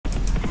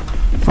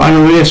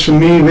Final race for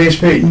me, race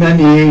 39,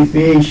 the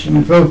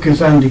Aviation Focus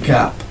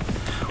Handicap.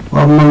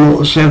 1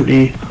 mile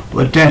 70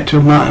 with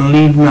Detto Martin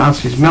leading as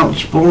his Melt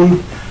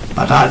Spawn,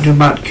 but after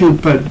Matt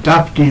Cooper,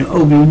 Daphne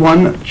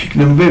Obi-Wan,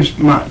 Chicken and Ribs,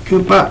 Matt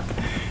Cooper,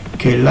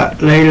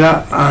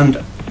 Layla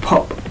and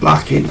Pop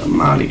Blacking and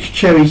Malik's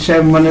Cherry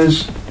 7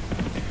 winners.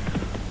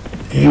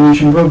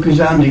 Aviation Focus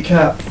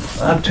Handicap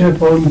at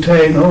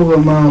 2.10 over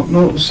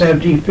mile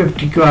 070,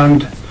 50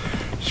 grand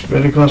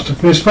spread across the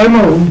first 5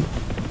 home.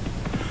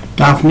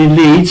 Daphne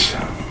leads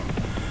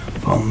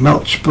from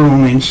Melt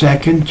Spoon in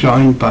second,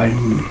 joined by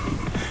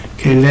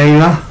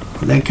Layla,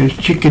 then comes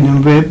Chicken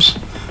and Ribs,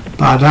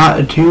 Bad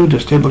Attitude, the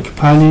stable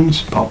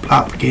companions, Pop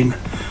Lapkin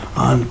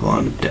and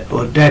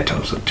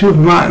Odetto. So 2 for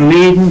Martin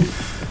leading,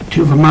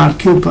 2 for Matt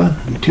Cooper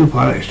and 2 for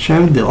Alex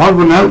Cherry. The odd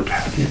one out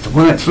is the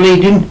one that's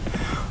leading.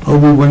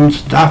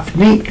 Obi-Wan's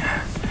Daphne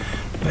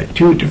by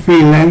 2 to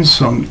 3 lengths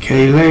from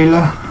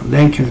Layla,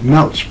 then comes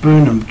Melt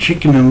Spoon and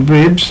Chicken and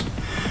Ribs.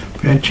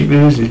 Red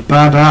Chicken is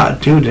Bad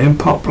Attitude, then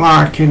Pop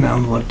Larkin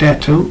and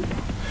Odetto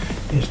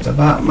is the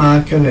back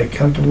marker. They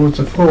come towards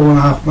the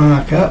 4.5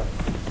 marker,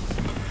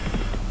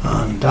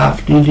 and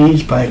Daphne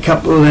leads by a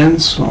couple of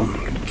lengths from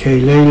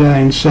Layla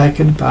in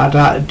second, Bad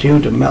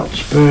Attitude and Melt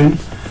Spoon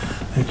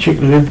and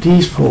Chicken Rib.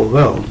 These 4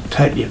 well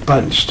tightly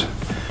bunched.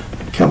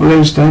 A couple of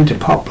lengths down to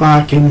Pop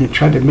Larkin and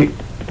try to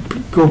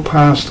go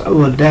past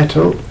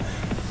Odetto.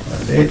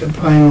 They're the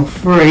final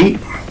 3.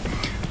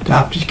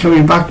 Daphne's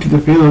coming back to the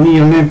field, only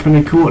a length and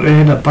a quarter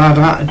ahead of Bad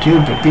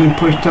Attitude, but being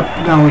pushed up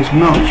now is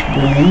Melt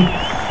Spoon.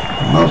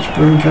 Melt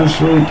Spoon comes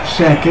through into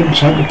second,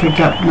 trying to pick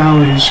up now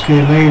is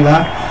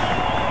Layla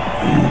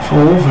in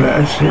 4th,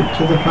 that's it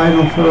to the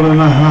final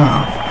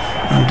 4.5.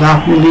 And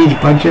Daphne leads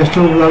by just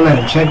over a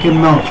length,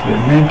 second Melt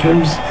Spoon, then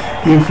comes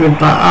in for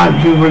Bad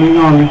Attitude running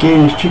on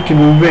again is Chicken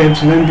and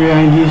Ribs, and then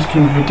behind these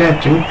comes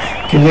Odetto.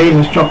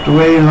 Layla's dropped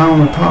away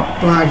along the Pop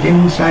Black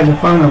inside the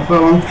final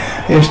furlong.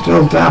 There's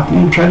still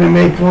Daphne trying to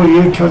make all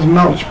you because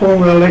Melt Spoon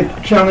will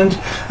let challenge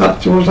up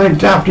towards like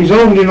Daphne's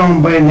holding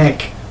on by a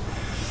neck.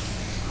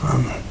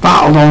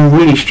 Battled on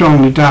really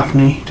strongly,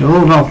 Daphne, to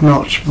hold off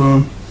Melt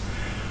Spoon.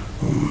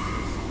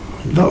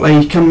 Looked like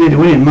he's come near to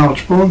winning Melt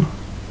Spoon,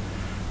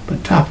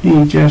 but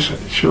Daphne just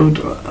showed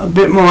a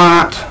bit more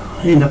heart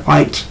in the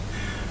fight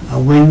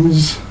and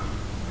wins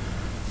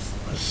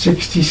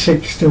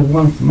 66 to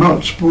 1 for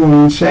Melt Spoon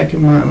in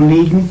second, Martin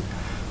leading,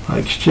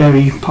 like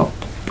Cherry, Pop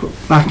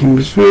Blacking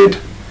was third,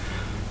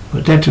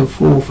 Odetto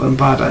 4th and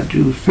Bad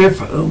Attitude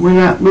 5th. The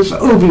winner was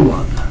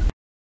Obi-Wan.